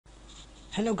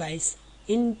Hello guys,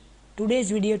 in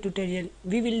today's video tutorial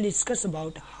we will discuss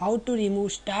about how to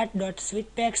remove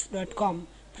start.sweetpacks.com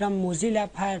from Mozilla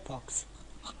Firefox.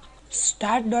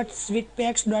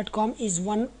 Start.sweetpacks.com is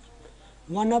one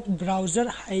of browser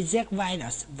hijack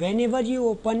virus. Whenever you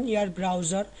open your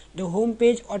browser, the home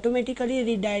page automatically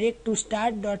redirect to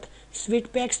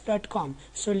start.sweetpacks.com.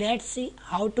 So let's see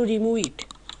how to remove it.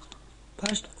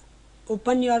 First,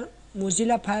 open your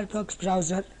Mozilla Firefox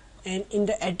browser and in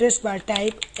the address bar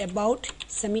type about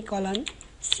 :confiz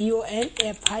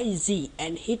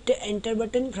and hit the enter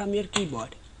button from your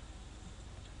keyboard.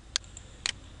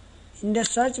 In the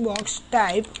search box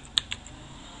type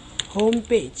home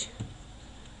page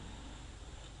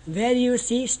where you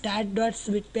see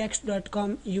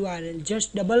start.sweetpacks.com URL.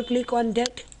 Just double click on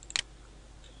that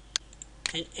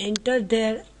and enter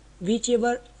there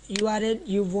whichever URL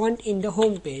you want in the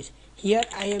home page. Here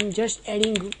I am just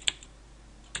adding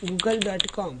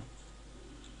google.com.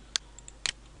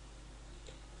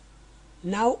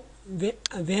 Now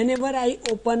whenever I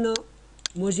open a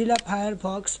Mozilla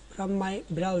Firefox from my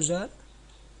browser,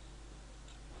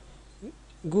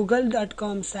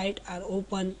 google.com site are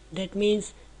open. That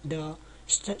means the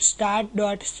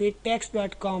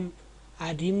start.sweetpacks.com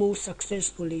are removed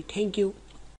successfully. Thank you.